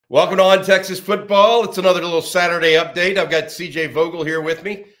Welcome to On Texas Football. It's another little Saturday update. I've got CJ Vogel here with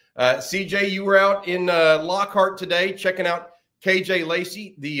me. CJ, you were out in Lockhart today checking out KJ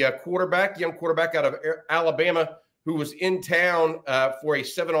Lacey, the young quarterback out of Alabama, who was in town for a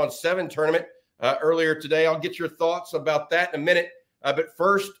 7-on-7 tournament earlier today. I'll get your thoughts about that in a minute. But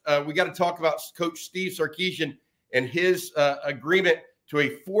first, we got to talk about Coach Steve Sarkisian and his agreement to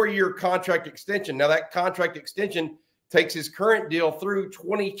a 4-year contract extension. Now, that contract extension takes his current deal through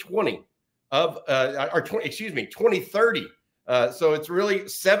 2030. So it's really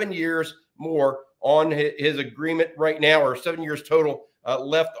 7 years more on his agreement right now, or 7 years total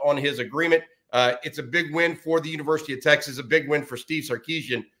left on his agreement. It's a big win for the University of Texas, a big win for Steve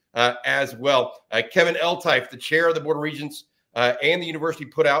Sarkisian as well. Kevin Eltife, the chair of the Board of Regents and the university,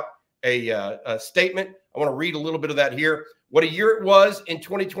 put out a statement. I want to read a little bit of that here. What a year it was in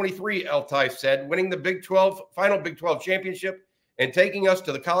 2023, Eltife said, winning the final Big 12 championship and taking us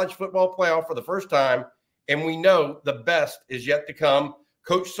to the college football playoff for the first time. And we know the best is yet to come.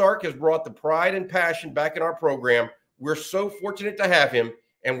 Coach Sark has brought the pride and passion back in our program. We're so fortunate to have him,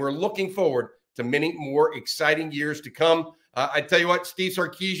 and we're looking forward to many more exciting years to come. I tell you what, Steve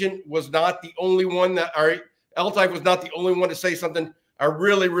Sarkisian was not the only one Eltife was not the only one to say something. I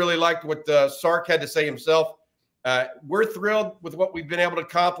really, really liked what Sark had to say himself. We're thrilled with what we've been able to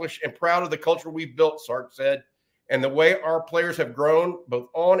accomplish and proud of the culture we've built, Sark said, and the way our players have grown both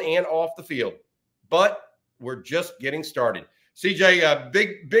on and off the field. But we're just getting started. CJ, a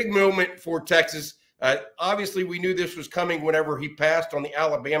big moment for Texas. Obviously, we knew this was coming whenever he passed on the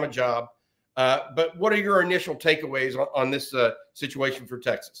Alabama job. But what are your initial takeaways on this situation for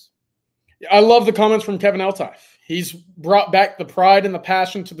Texas? I love the comments from Kevin Eltife. He's brought back the pride and the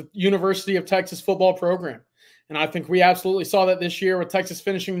passion to the University of Texas football program. And I think we absolutely saw that this year with Texas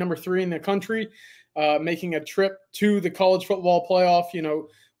finishing number 3 in the country, making a trip to the college football playoff,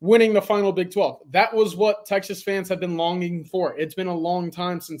 winning the final Big 12. That was what Texas fans have been longing for. It's been a long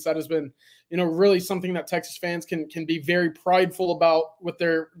time since that has been, really something that Texas fans can be very prideful about with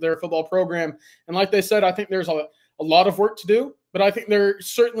their football program. And like they said, I think there's a lot of work to do, but I think they're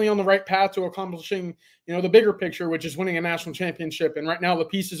certainly on the right path to accomplishing, the bigger picture, which is winning a national championship. And right now the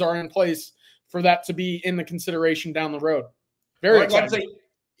pieces are in place for that to be in the consideration down the road. Very exciting.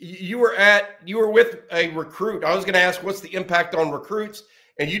 You were with a recruit. I was going to ask, what's the impact on recruits?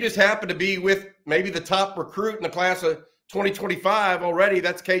 And you just happen to be with maybe the top recruit in the class of 2025 already.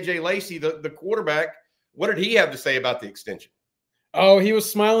 That's KJ Lacey, the quarterback. What did he have to say about the extension? Oh, he was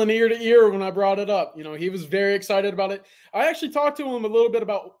smiling ear to ear when I brought it up. He was very excited about it. I actually talked to him a little bit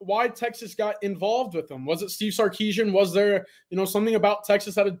about why Texas got involved with him. Was it Steve Sarkisian? Was there, something about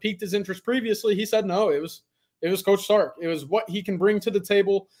Texas that had piqued his interest previously? He said no, it was Coach Sark. It was what he can bring to the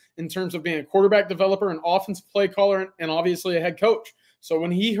table in terms of being a quarterback developer, an offensive play caller, and obviously a head coach. So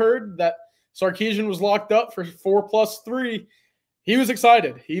when he heard that Sarkisian was locked up for 4+3, he was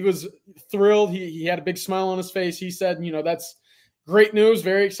excited. He was thrilled. He had a big smile on his face. He said, that's great news.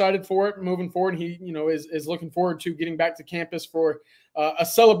 Very excited for it moving forward. He, is looking forward to getting back to campus for a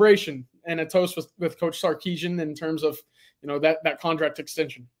celebration and a toast with Coach Sarkisian in terms of, that contract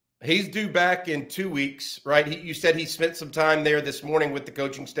extension. He's due back in 2 weeks, right? You said he spent some time there this morning with the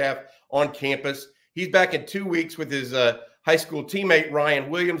coaching staff on campus. He's back in 2 weeks with his high school teammate, Ryan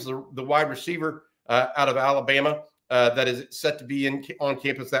Williams, the wide receiver out of Alabama, that is set to be on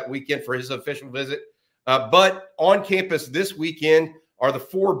campus that weekend for his official visit. But on campus this weekend are the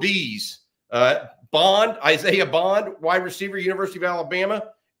 4 Bs. Isaiah Bond, wide receiver, University of Alabama.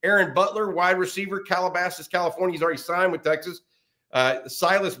 Aaron Butler, wide receiver, Calabasas, California. He's already signed with Texas.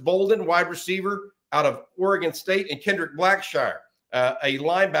 Silas Bolden, wide receiver out of Oregon State. And Kendrick Blackshire, a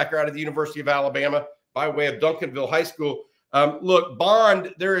linebacker out of the University of Alabama by way of Duncanville High School. Look,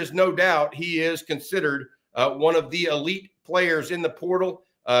 Bond, there is no doubt he is considered one of the elite players in the portal.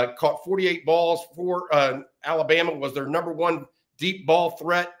 Caught 48 balls for Alabama, was their #1 deep ball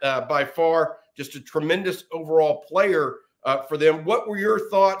threat by far. Just a tremendous overall player for them. What were your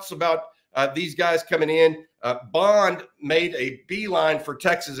thoughts about these guys coming in? Bond made a beeline for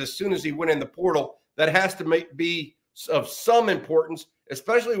Texas as soon as he went in the portal. That has to be of some importance,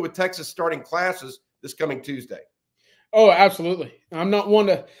 especially with Texas starting classes this coming Tuesday. Oh, absolutely. I'm not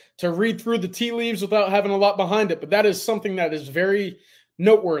one to read through the tea leaves without having a lot behind it, but that is something that is very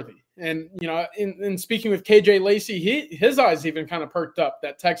noteworthy. And, in speaking with KJ Lacey, his eyes even kind of perked up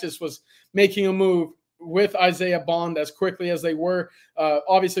that Texas was making a move with Isaiah Bond as quickly as they were.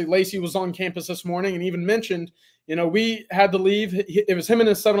 Obviously, Lacey was on campus this morning and even mentioned, we had to leave. It was him and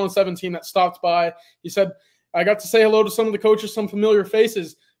his 7-on-7 team that stopped by. He said, I got to say hello to some of the coaches, some familiar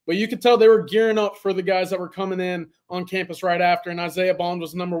faces, but you could tell they were gearing up for the guys that were coming in on campus right after, and Isaiah Bond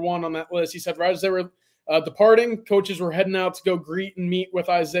was number one on that list. He said right as they were departing, coaches were heading out to go greet and meet with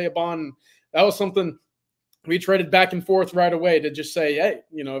Isaiah Bond. That was something we traded back and forth right away to just say, hey,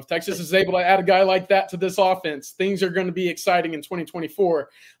 if Texas is able to add a guy like that to this offense, things are going to be exciting in 2024.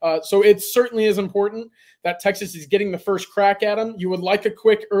 So it certainly is important that Texas is getting the first crack at him. You would like a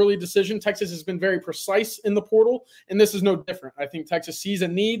quick early decision. Texas has been very precise in the portal, and this is no different. I think Texas sees a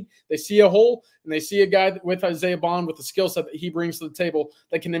need, they see a hole, and they see a guy with Isaiah Bond with the skill set that he brings to the table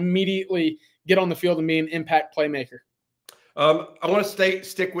that can immediately get on the field and be an impact playmaker. I want to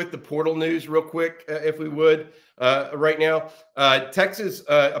stick with the portal news real quick, if we would, right now. Texas,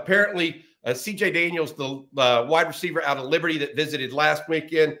 apparently, CJ Daniels, the wide receiver out of Liberty that visited last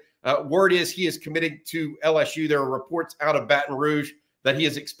weekend, word is he is committed to LSU. There are reports out of Baton Rouge that he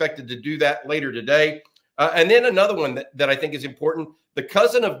is expected to do that later today. And then another one that I think is important, the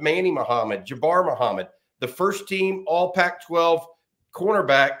cousin of Manny Muhammad, Jabbar Muhammad, the first team all Pac-12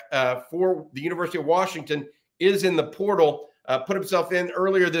 cornerback for the University of Washington, is in the portal, put himself in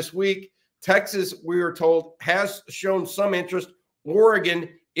earlier this week. Texas, we were told, has shown some interest. Oregon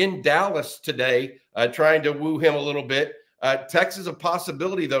in Dallas today, trying to woo him a little bit. Texas a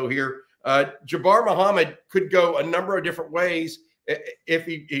possibility, though, here. Jabbar Muhammad could go a number of different ways if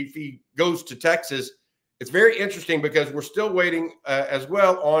he goes to Texas. It's very interesting because we're still waiting as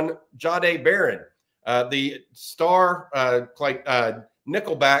well on Jahdae Barron, the star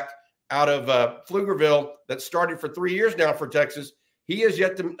nickelback out of Pflugerville that started for 3 years now for Texas. He has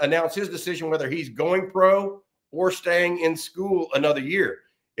yet to announce his decision whether he's going pro or staying in school another year.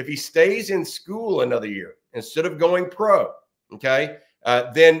 If he stays in school another year instead of going pro, okay,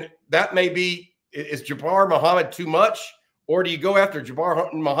 then that may be, is Jabbar Muhammad too much? Or do you go after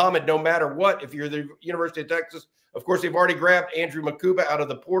Jabbar Muhammad no matter what if you're the University of Texas? Of course, they've already grabbed Andrew Makuba out of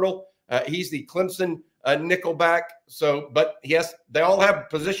the portal. He's the Clemson nickelback. So, but yes, they all have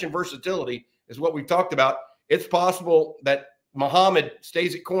position versatility, is what we've talked about. It's possible that Muhammad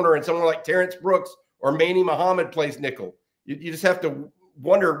stays at corner and someone like Terrence Brooks or Manny Muhammad plays nickel. You just have to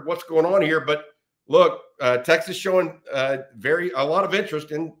wonder what's going on here. But look, Texas showing a lot of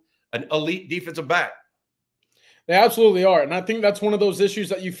interest in an elite defensive back. They absolutely are. And I think that's one of those issues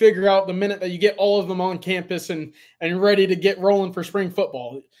that you figure out the minute that you get all of them on campus and ready to get rolling for spring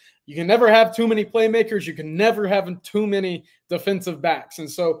football. You can never have too many playmakers. You can never have too many defensive backs. And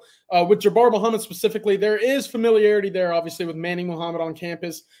so with Jabbar Muhammad specifically, there is familiarity there, obviously, with Manny Muhammad on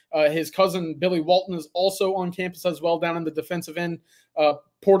campus. His cousin, Billy Walton, is also on campus as well, down in the defensive end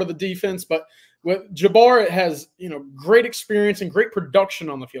port of the defense. But with Jabbar, it has great experience and great production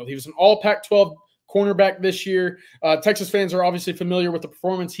on the field. He was an all Pac-12 cornerback this year. Texas fans are obviously familiar with the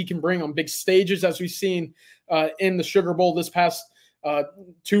performance he can bring on big stages, as we've seen in the Sugar Bowl this past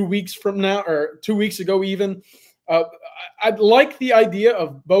 2 weeks from now, or 2 weeks ago even. I'd like the idea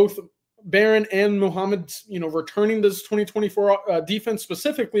of both Barron and Muhammad, returning this 2024 defense,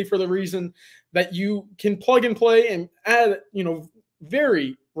 specifically for the reason that you can plug and play and add,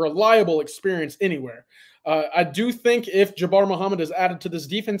 very reliable experience anywhere. I do think if Jabbar Muhammad is added to this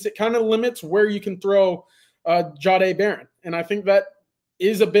defense, it kind of limits where you can throw Jahdae Barron. And I think that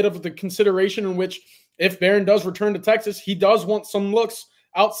is a bit of the consideration in which, if Barron does return to Texas, he does want some looks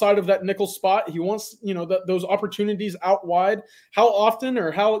outside of that nickel spot. He wants, those opportunities out wide. How often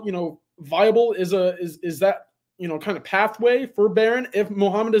or how, viable is that, kind of pathway for Barron if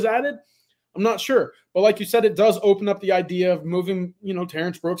Muhammad is added? I'm not sure. But like you said, it does open up the idea of moving,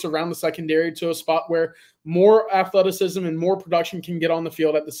 Terrence Brooks around the secondary to a spot where more athleticism and more production can get on the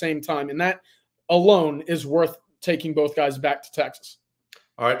field at the same time. And that alone is worth taking both guys back to Texas.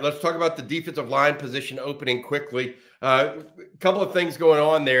 All right, let's talk about the defensive line position opening quickly. A couple of things going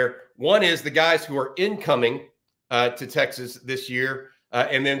on there. One is the guys who are incoming to Texas this year.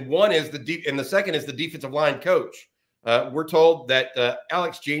 And then the second is the defensive line coach. We're told that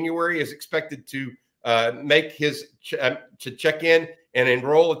Alex January is expected to make his to check in and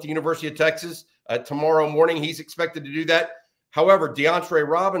enroll at the University of Texas tomorrow morning. He's expected to do that. However, DeAndre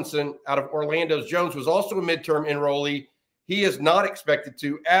Robinson out of Orlando Jones was also a midterm enrollee. He is not expected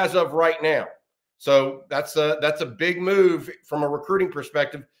to as of right now. So that's a big move from a recruiting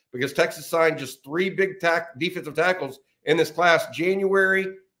perspective, because Texas signed just 3 big defensive tackles in this class: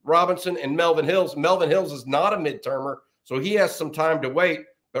 January, Robinson, and Melvin Hills. Melvin Hills is not a midtermer, so he has some time to wait.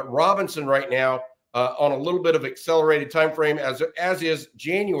 But Robinson right now on a little bit of accelerated time frame, as is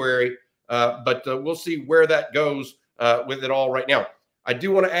January. But we'll see where that goes with it all right now. I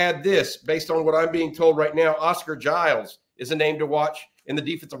do want to add this, based on what I'm being told right now. Oscar Giles is a name to watch in the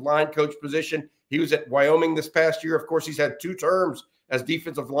defensive line coach position. He was at Wyoming this past year. Of course, he's had 2 terms as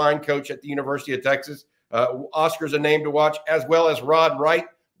defensive line coach at the University of Texas. Oscar's a name to watch, as well as Rod Wright,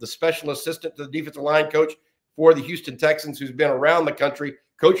 the special assistant to the defensive line coach for the Houston Texans, who's been around the country,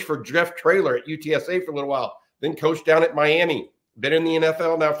 coached for Jeff Traylor at UTSA for a little while, then coached down at Miami, been in the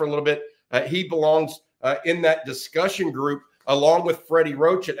NFL now for a little bit. He belongs in that discussion group, along with Freddie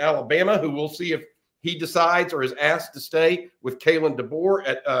Roach at Alabama, who we'll see if he decides or is asked to stay with Kalen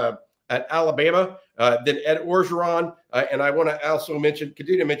DeBoer at Alabama. Then Ed Orgeron, and I want to also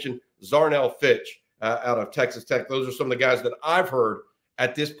continue to mention Zarnell Fitch out of Texas Tech. Those are some of the guys that I've heard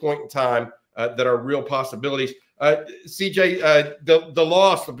at this point in time that are real possibilities. CJ,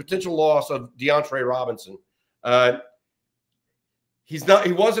 the potential loss of DeAndre Robinson. He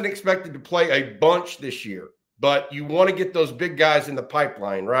wasn't expected to play a bunch this year, but you want to get those big guys in the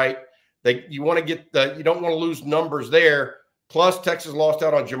pipeline, right? You want to get you don't want to lose numbers there. Plus, Texas lost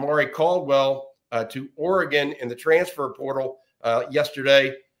out on Jamari Caldwell to Oregon in the transfer portal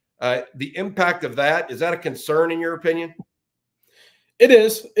yesterday. The impact of that, is that a concern in your opinion? It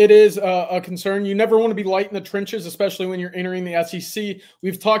is. It is a concern. You never want to be light in the trenches, especially when you're entering the SEC.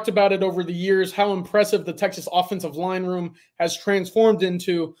 We've talked about it over the years, how impressive the Texas offensive line room has transformed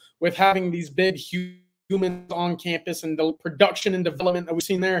into with having these big humans on campus and the production and development that we've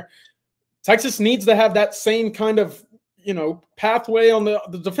seen there. Texas needs to have that same kind of, pathway on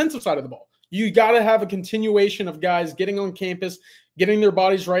the defensive side of the ball. You got to have a continuation of guys getting on campus, getting their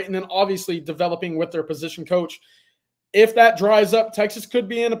bodies right, and then obviously developing with their position coach. If that dries up, Texas could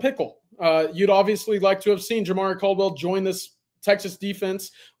be in a pickle. You'd obviously like to have seen Jamari Caldwell join this Texas defense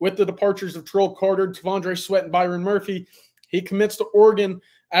with the departures of Terrell Carter, Tavondre Sweat, and Byron Murphy. He commits to Oregon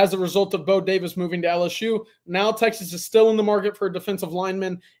as a result of Bo Davis moving to LSU. Now Texas is still in the market for a defensive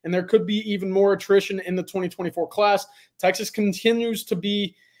lineman, and there could be even more attrition in the 2024 class. Texas continues to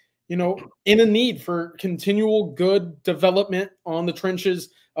be, in a need for continual good development on the trenches,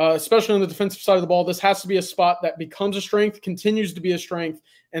 especially on the defensive side of the ball. This has to be a spot that becomes a strength, continues to be a strength,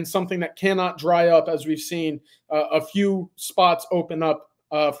 and something that cannot dry up, as we've seen a few spots open up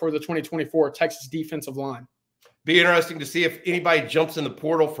for the 2024 Texas defensive line. Be interesting to see if anybody jumps in the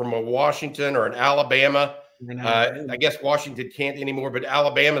portal from a Washington or an Alabama. I guess Washington can't anymore, but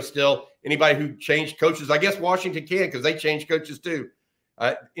Alabama still. Anybody who changed coaches, I guess Washington can because they changed coaches too.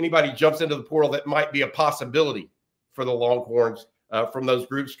 Anybody jumps into the portal that might be a possibility for the Longhorns from those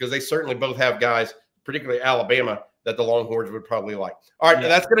groups, because they certainly both have guys, particularly Alabama, that the Longhorns would probably like. All right,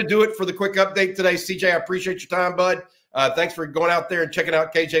 that's going to do it for the quick update today. CJ, I appreciate your time, bud. Thanks for going out there and checking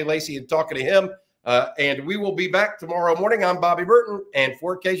out KJ Lacey and talking to him. And we will be back tomorrow morning. I'm Bobby Burton, and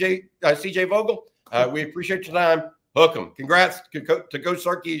for CJ Vogel, we appreciate your time. Hook 'em. Congrats to Coach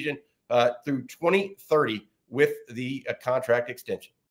Sarkisian through 2030 with the contract extension.